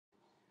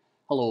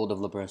Hello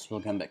developers,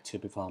 welcome back to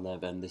Pifar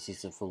Lab, and this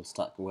is the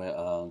Fullstack where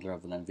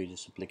Laravel and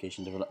Vue.js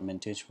application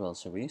development tutorial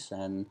series.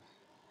 And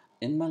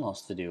in my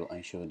last video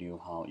I showed you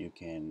how you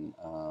can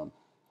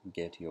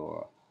get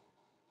your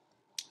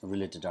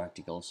related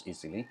articles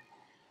easily,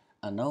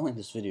 and now in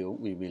this video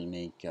we will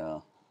make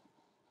a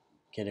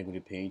category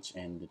page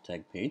and the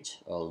tag page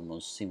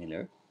almost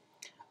similar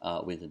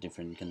with a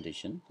different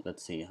condition.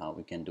 Let's see how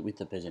we can do with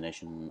the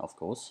pagination, of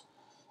course.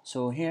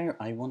 So here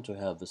I want to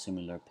have a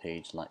similar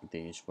page like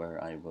this,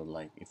 where I will,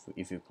 like,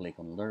 if you click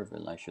on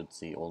Laravel, I should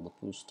see all the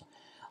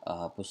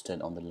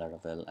posted on the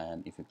Laravel,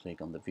 and if you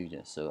click on the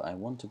Vue.js, so I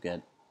want to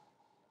get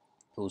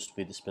post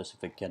with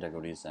specific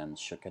categories and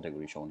show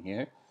category shown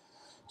here.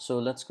 So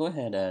let's go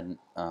ahead and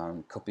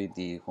copy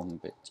the home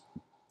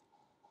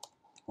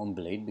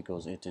blade,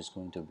 because it is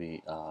going to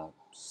be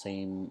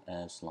same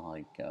as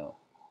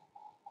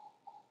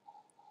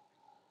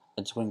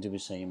it's going to be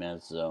same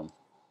as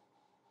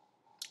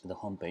the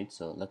home page.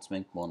 So let's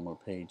make one more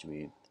page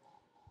with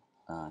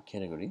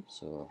category.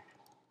 So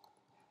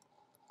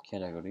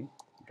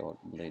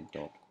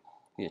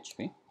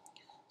category.blade.php.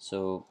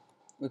 So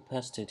we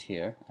paste it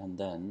here, and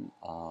then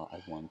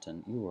I want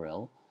an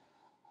URL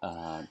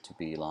to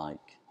be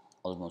like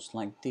almost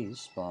like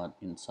this, but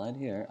inside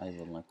here I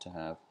would like to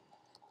have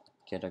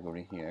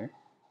category here,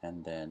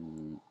 and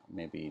then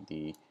maybe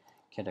the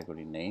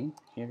category name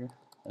here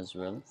as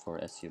well for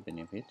SEO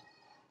benefit,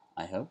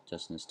 I hope,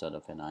 just instead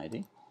of an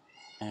ID.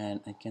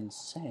 And I can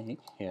say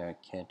here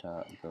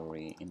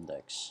category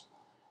index.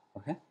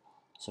 Okay,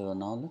 so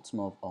now let's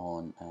move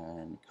on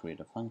and create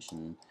a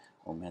function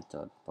or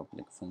method,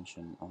 public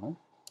function or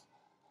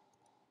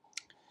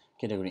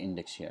category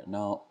index here.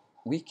 Now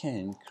we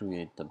can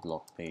create the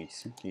block page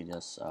simply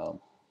just how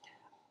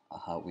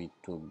we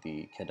took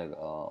the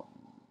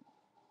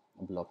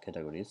block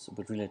categories,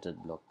 but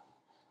related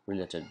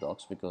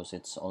blocks, because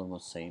it's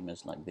almost same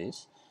as like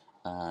this,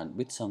 and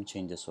with some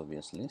changes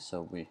obviously.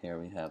 So we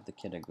have the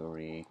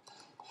category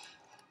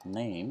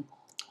name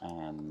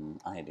and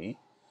ID.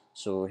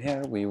 So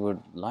here we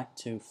would like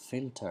to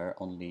filter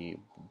only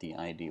the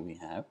ID we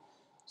have.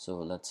 So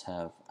let's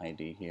have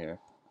ID here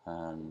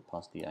and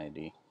pass the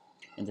ID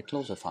in the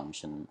closer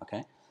function.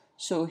 Okay,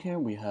 so here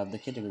we have the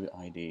category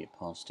ID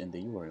passed in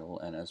the URL,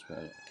 and as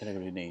well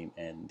category name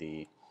and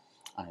the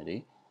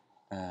ID.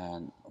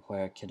 And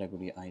where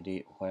category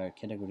ID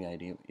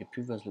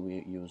previously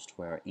we used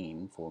where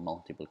in for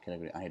multiple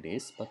category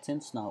IDs, but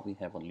since now we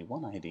have only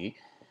one ID,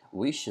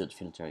 we should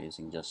filter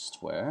using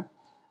just where,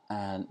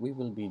 and we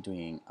will be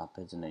doing a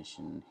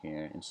pagination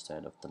here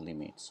instead of the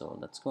limit. So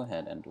let's go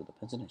ahead and do the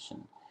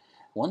pagination.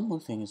 One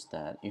more thing is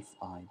that if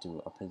I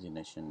do a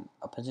pagination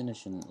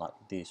like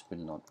this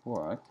will not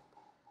work.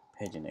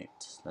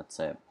 Paginate, let's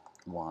say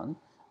 1,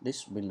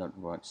 this will not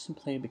work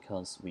simply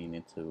because we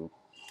need to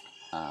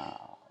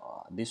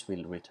this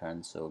will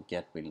return, so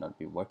get will not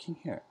be working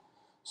here.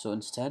 So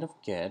instead of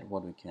get,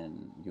 what we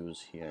can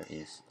use here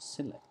is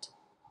select.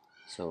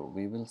 So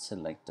we will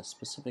select the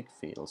specific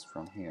fields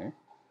from here,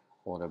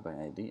 order by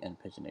ID and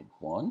paginate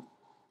 1,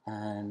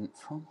 and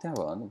from there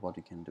on what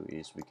we can do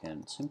is we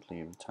can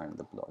simply return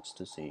the blocks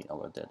to see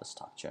our data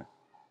structure.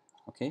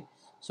 Okay,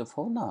 so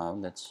for now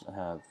let's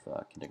have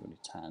category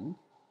 10,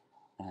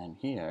 and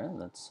here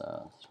let's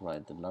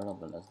write the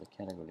Laravel as the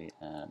category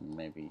and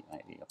maybe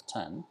ID of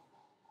 10,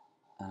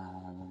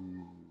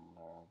 and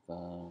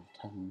Laravel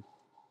 10.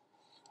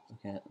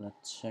 Okay,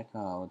 let's check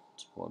out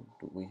what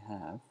do we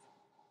have.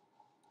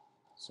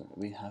 So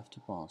we have to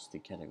pass the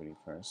category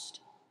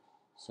first.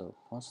 So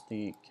pass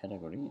the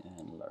category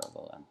and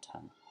Laravel and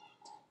 10.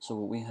 So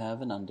we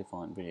have an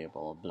undefined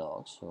variable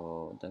block,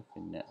 so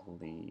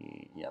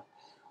definitely, yep,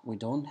 we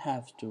don't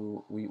have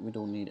to, we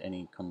don't need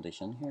any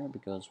condition here,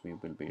 because we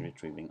will be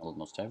retrieving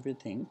almost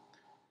everything,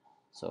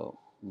 so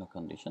no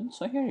condition.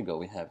 So here you go,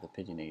 we have the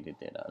paginated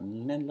data,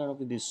 and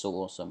Laravel is so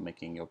awesome,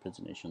 making your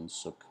pagination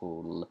so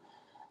cool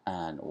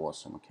and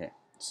awesome. Okay,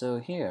 so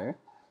here,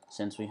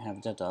 since we have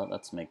data,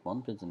 let's make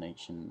one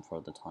pagination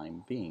for the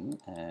time being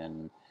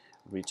and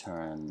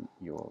return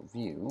your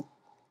view.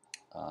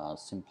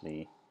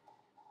 Simply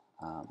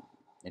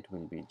it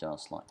will be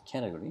just like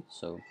category,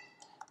 so,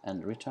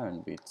 and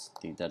return with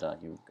the data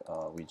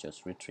we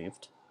just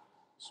retrieved.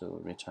 So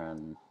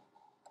return,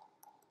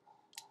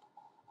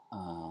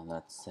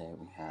 let's say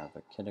we have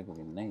a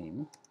category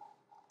name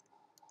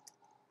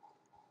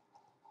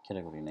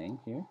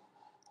here,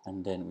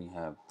 and then we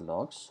have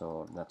blocks,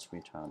 so let's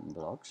return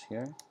blocks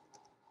here.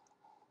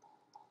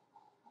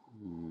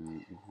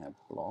 We have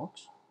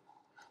blocks.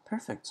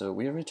 Perfect, so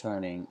we're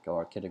returning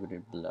our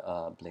category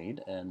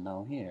blade, and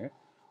now here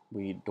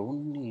we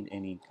don't need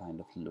any kind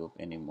of loop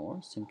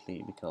anymore,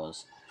 simply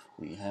because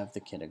we have the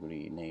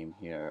category name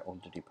here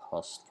already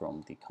passed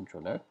from the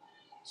controller,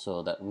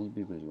 so that will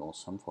be really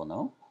awesome for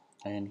now.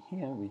 And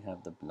here we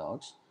have the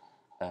blocks,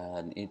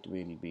 and it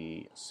will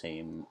be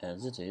same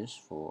as it is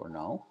for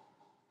now.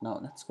 Now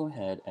let's go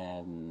ahead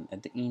and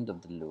at the end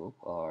of the loop,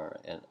 or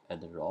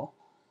at the raw,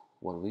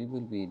 what we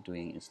will be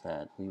doing is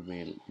that we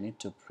will need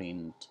to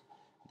print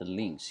the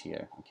links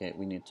here. Okay,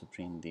 we need to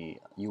print the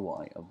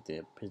UI of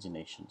the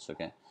paginations.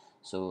 Okay,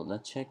 so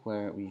let's check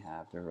where we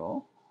have the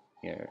row.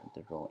 Here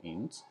the row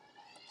ends.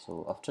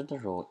 So after the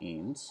row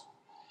ends,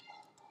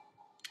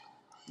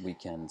 we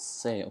can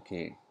say,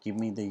 okay, give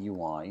me the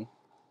UI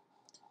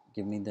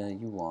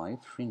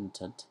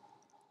printed.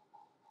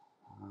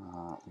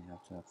 We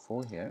have to have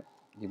 4 here.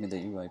 Give me the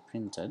UI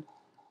printed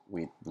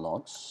with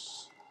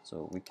blocks.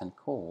 So we can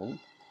call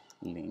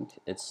link.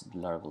 It's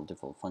Laravel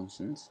default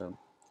function, so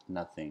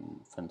nothing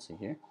fancy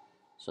here.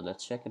 So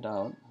let's check it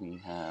out. We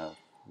have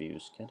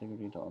views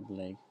category dot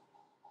like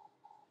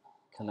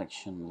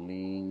collection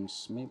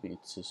links. Maybe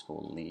it's just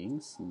called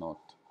links,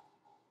 not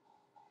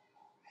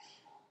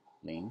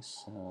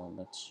links.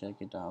 Let's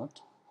check it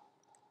out.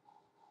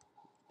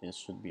 This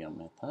should be a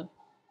method.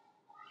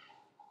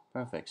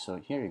 Perfect. So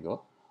here you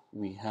go.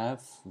 We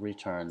have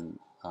returned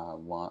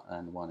 1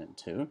 and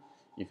 2.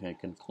 If you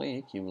can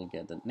click, you will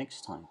get the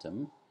next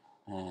item,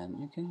 and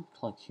you can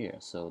click here.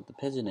 So the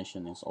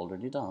pagination is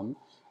already done.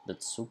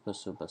 That's super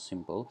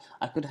simple.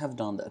 I could have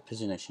done the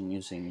pagination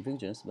using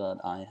Vue.js, but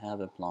I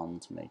have a plan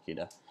to make it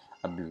a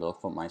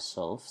blog for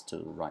myself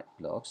to write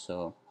blogs.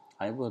 So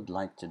I would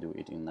like to do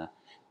it in a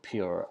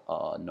pure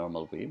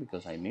normal way,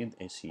 because I need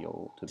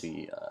SEO to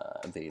be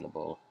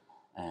available,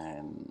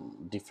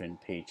 and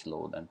different page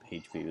load and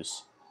page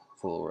views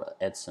for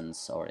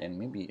AdSense or and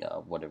maybe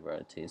whatever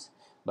it is.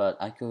 But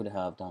I could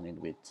have done it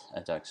with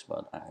Ajax,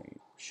 but I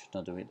should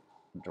not do it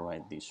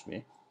right this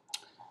way.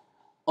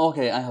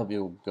 Okay, I hope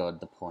you got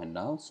the point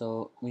now.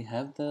 So we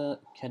have the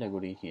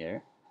category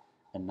here,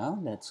 and now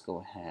let's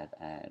go ahead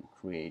and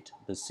create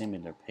the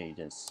similar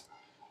pages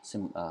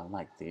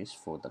like this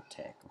for the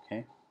tag.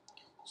 Okay,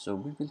 so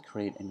we will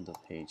create another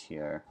page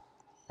here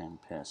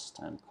and paste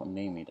and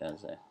name it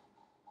as a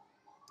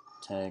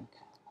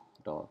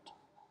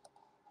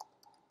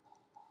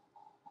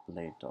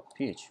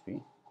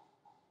tag.blade.php.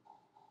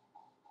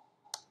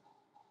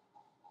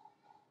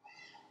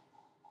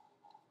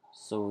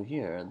 So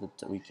here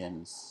that we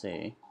can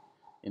say,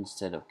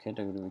 instead of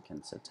category we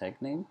can say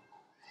tag name,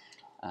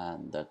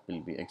 and that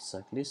will be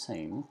exactly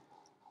same,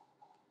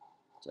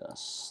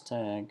 just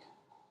tag,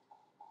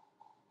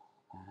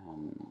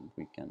 and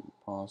we can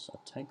pass a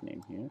tag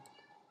name here,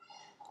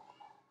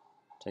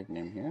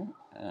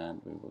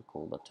 and we will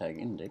call the tag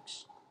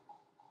index.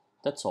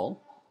 That's all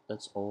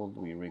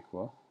we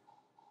require.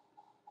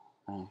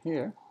 And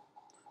here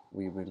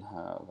we will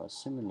have a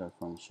similar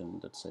function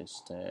that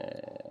says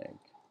tag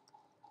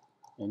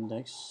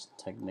index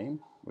tag name,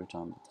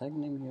 return the tag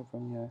name here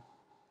from here,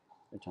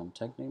 return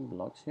tag name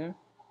blocks here,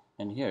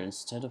 and here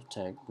instead of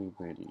tag we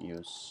will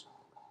use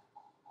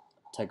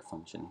tag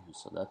function here.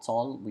 So that's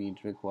all we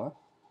require.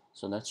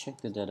 So let's check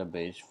the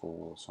database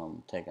for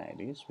some tag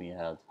IDs. We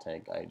have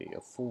tag ID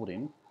of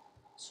 14,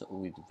 so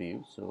with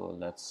Vue, so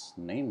let's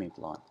name it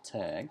like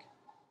tag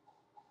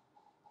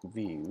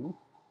Vue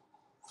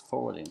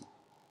 14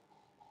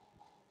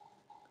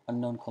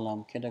 unknown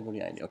column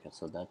category ID. Okay,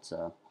 so that's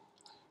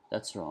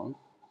wrong.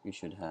 We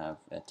should have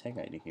a tag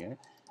ID here,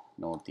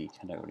 not the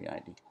category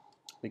ID,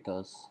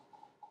 because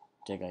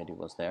tag ID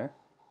was there.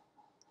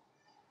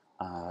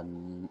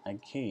 And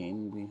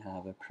again we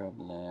have a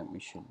problem.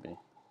 It should be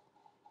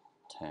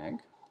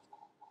tag.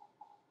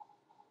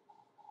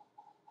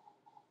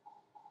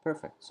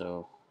 Perfect.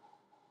 So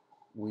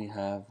we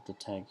have the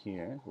tag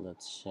here.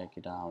 Let's check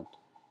it out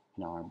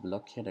in our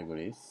block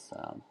categories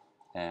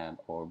and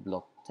or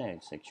block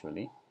tags.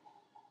 Actually,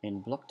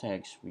 in block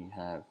tags we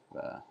have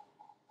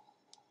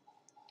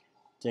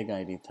tag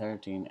ID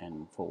 13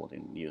 and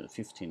 14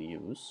 15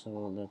 used. So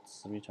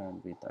let's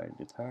return with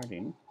ID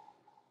 13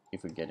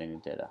 if we get any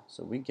data.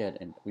 So we get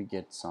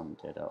some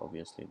data,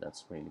 obviously.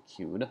 That's really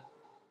cute.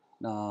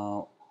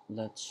 Now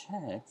let's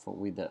check for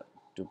with the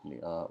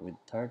with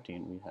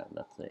 13 we have,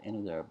 let's say,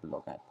 another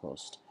blog I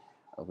post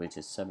which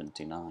is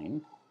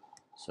 79.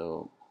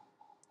 So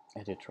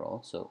edit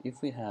row. So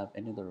if we have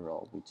another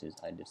row which is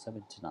ID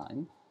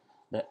 79,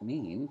 that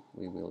means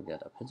we will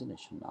get a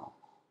pagination now.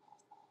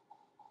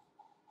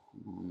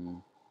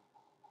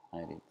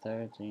 ID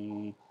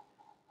 30,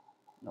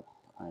 nope,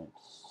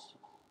 it's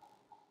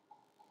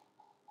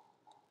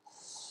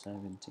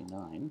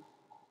 79.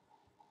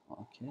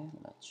 Okay,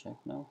 let's check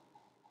now.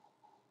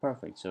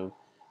 Perfect. So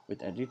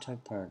with edit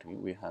tag 30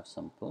 we have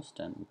some post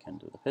and we can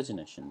do the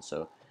pagination.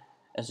 So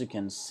as you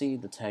can see,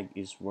 the tag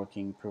is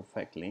working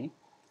perfectly.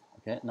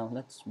 Okay, now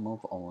let's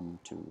move on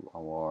to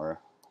our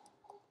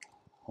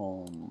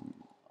home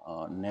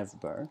nav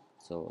bar.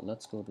 So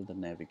let's go to the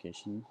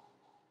navigation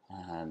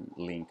and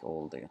link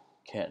all the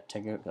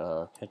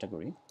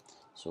category.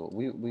 So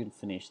we will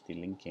finish the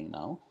linking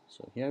now.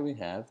 So here we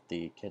have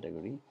the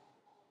category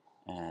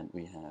and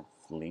we have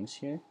links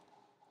here.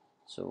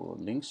 So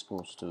links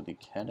goes to the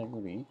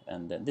category,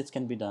 and then this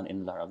can be done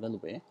in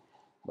Laravel way,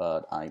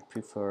 but I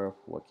prefer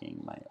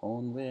working my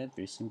own way,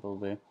 very simple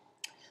way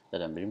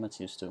that I'm very much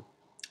used to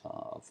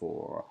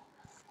for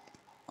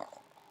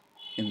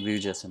in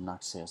Vue.js and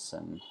Axios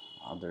and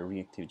other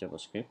reactive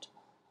JavaScript.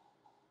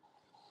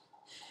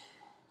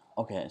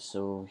 Okay,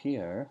 so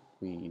here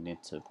we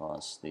need to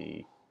pass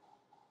the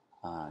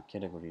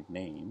category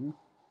name,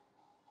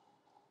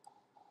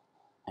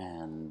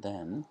 and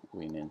then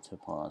we need to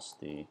pass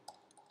the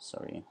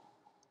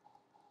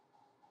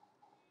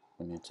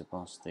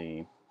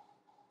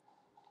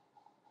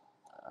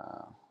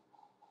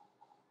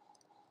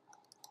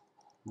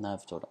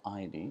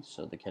nav.id,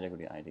 so the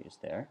category ID is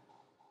there.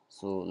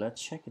 So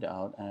let's check it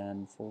out,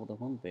 and for the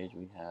home page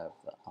we have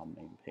our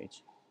main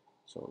page.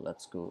 So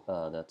let's go,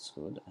 that's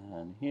good.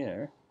 And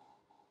here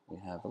we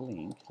have a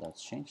link.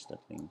 Let's change that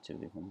link to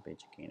the home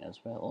page again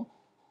as well.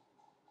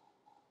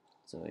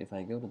 So if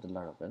I go to the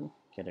Laravel,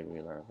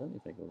 category Laravel,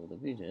 if I go to the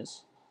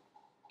Vue.js,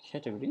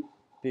 category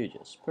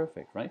Vue.js,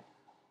 perfect, right?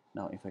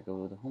 Now if I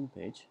go to the home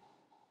page,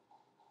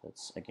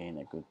 that's again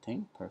a good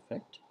thing,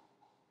 perfect.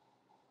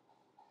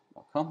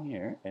 Now come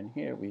here, and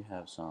here we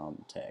have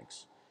some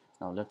tags.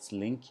 Now let's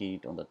link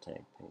it on the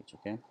tag page,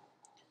 okay?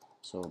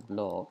 So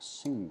blog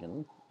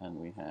single, and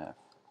we have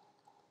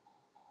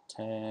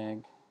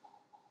tag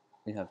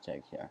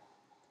here.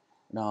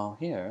 Now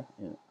here,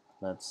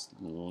 let's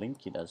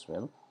link it as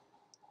well,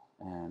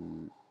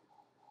 and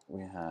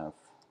we have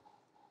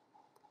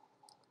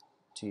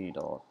t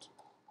dot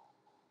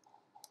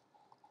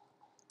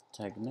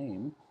tag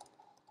name,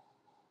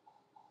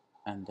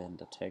 and then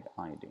the tag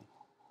ID.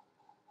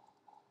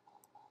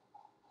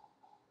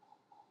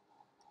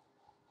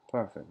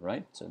 Perfect,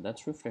 right? So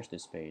let's refresh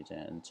this page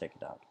and check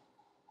it out.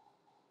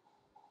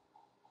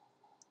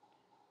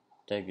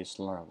 Tag is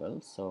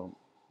Laravel, so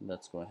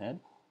let's go ahead.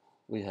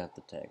 We have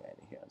the tag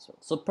ID here as well.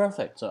 So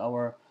perfect. So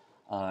our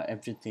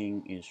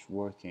everything is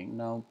working.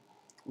 Now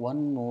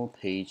one more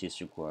page is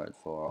required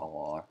for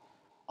our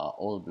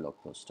old blog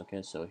post.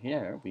 Okay, so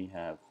here we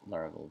have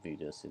Laravel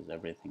Vue.js is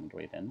everything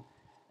written,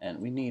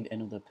 and we need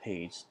another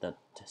page that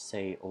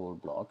say all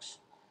blogs.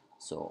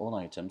 So all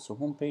items. So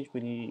homepage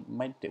we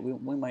might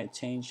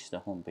change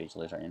the homepage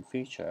later in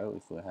future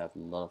if we have a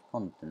lot of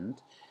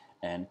content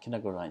and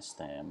categorize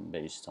them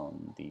based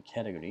on the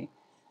category.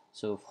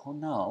 So for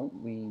now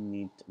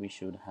we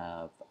should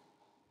have,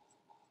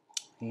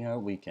 here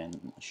we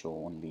can show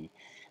only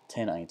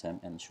 10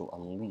 item and show a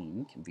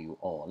link view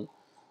all.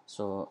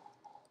 So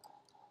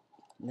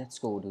let's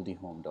go to the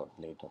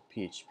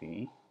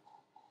home.blade.php,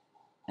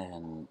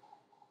 and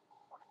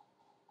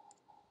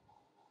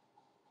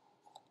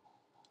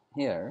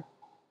here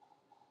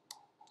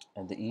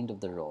at the end of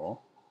the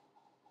row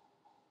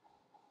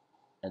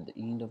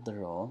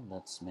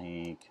let's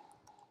make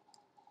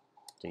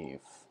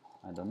div.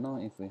 I don't know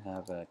if we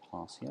have a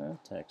class here,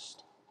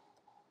 text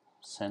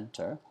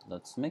center.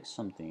 Let's make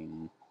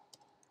something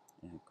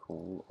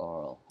cool,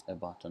 or a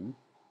button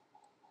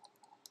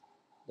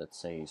that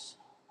says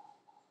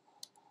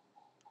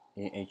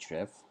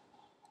ahref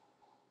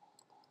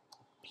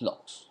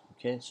blocks.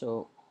 Okay,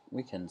 so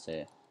we can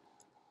say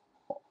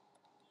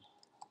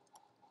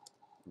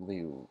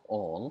view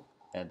all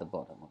at the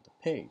bottom of the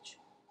page.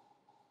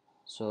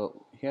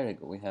 So here we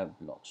go, we have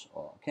blocks.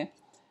 Okay,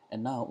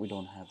 and now we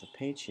don't have the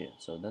page here,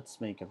 so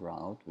let's make a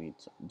route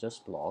with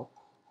just blog,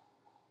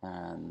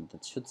 and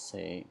it should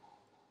say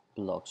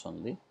blocks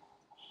only.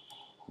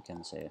 We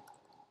can say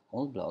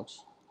all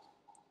blocks,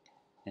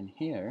 and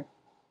here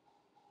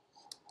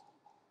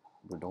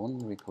we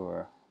don't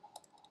require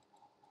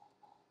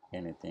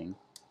anything.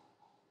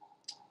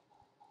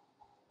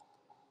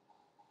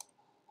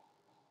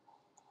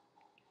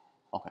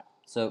 Okay,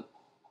 so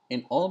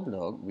in all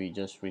blog we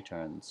just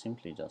return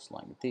simply just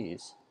like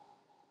this,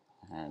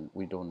 and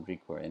we don't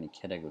require any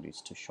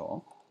categories to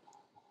show.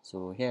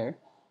 So here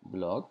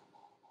blog,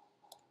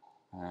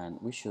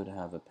 and we should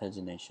have a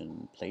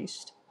pagination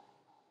placed.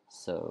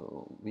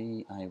 So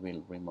I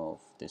will remove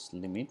this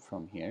limit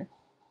from here,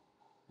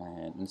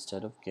 and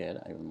instead of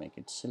get I will make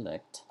it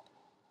select,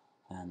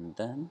 and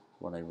then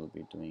what I will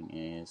be doing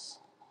is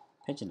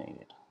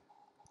paginate.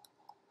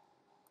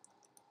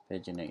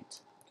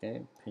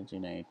 Okay,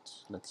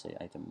 paginate, let's say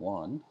item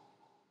 1,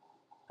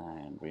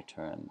 and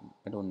return.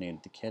 I don't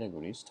need the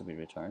categories to be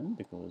returned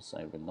because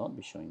I will not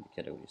be showing the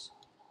categories.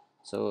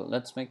 So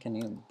let's make a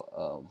new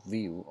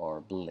view or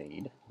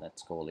blade.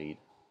 Let's call it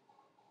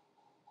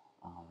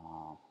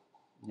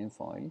new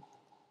file.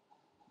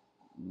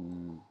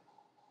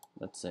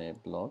 Let's say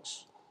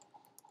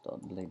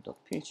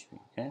blocks.blade.php.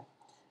 Okay,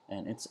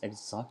 and it's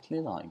exactly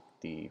like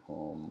the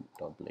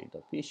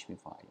home.blade.php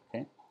file.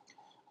 Okay,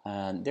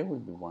 and there will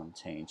be one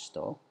change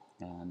though,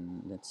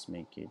 and let's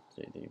make it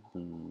the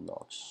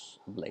blocks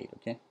blade.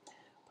 Okay,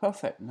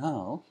 perfect.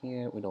 Now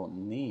here we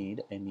don't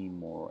need any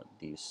more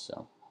this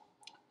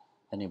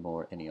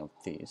any of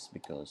this,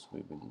 because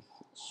we will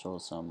show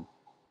some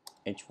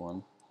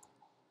h1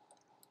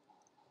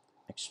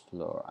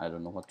 explore. I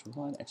don't know what to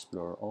write.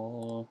 Explore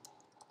all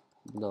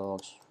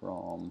blogs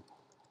from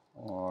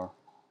or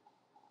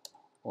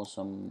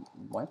some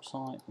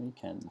website. We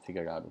can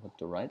figure out what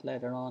to write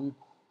later on.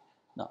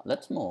 Now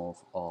let's move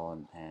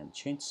on and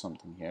change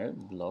something here.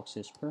 Blocks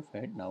is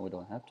perfect. Now we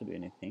don't have to do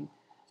anything,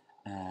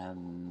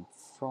 and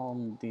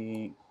from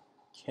the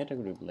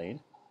category blade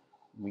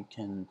we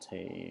can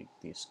take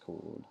this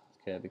code.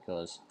 Okay,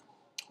 because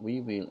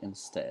we will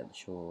instead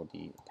show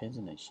the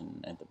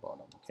pagination at the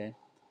bottom. Okay,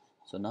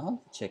 So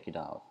now check it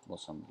out,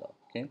 awesome blog.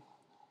 Okay,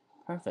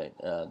 perfect.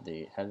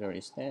 The header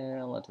is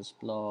there, latest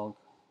blog,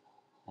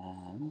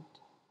 and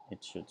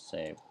it should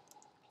say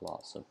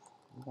class of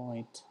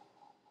white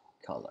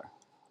color.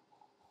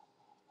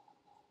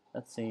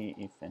 Let's see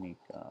if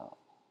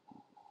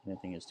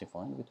anything is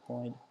defined with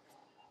void.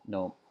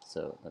 No,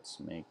 so let's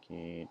make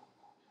it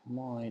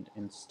void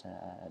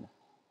instead.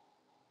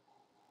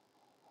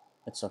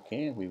 It's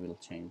okay, we will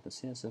change the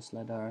CSS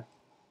letter.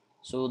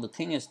 So the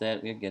thing is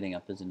that we're getting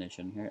a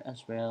pagination here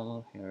as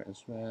well,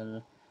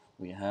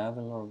 we have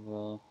a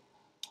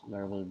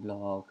Laravel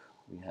blog,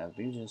 we have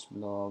Vue.js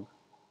blog,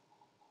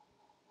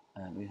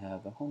 and we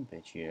have a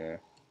homepage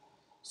here.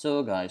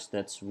 So guys,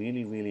 that's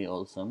really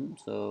awesome.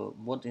 So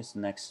what is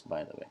next,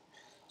 by the way?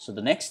 So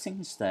the next thing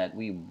is that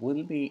we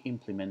will be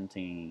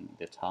implementing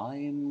the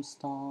timing,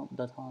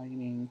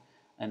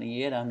 and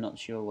yet I'm not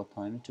sure what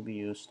time to be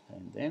used,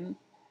 and then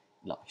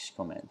likes,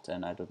 comment,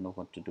 and I don't know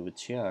what to do with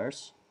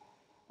shares,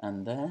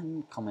 and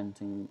then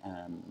commenting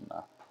and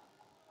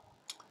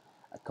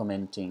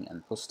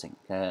posting,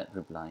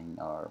 replying,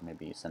 or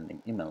maybe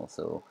sending email.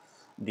 So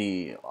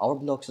our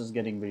blogs is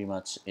getting very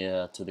much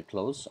to the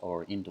close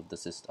or end of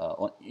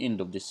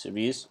this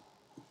series.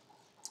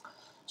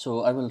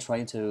 So I will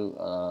try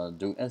to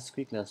do as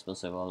quickly as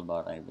possible,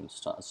 but I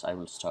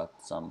will start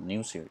some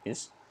new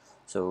series.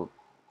 So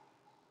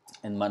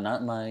in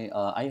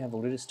I have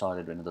already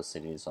started another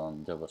series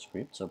on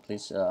JavaScript, so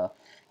please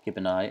keep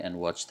an eye and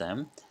watch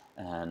them.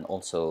 And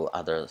also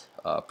other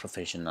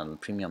professional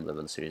premium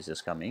level series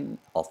is coming.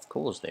 Of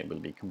course, they will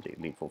be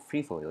completely for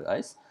free for you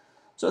guys.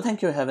 So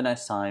thank you, have a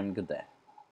nice time, good day.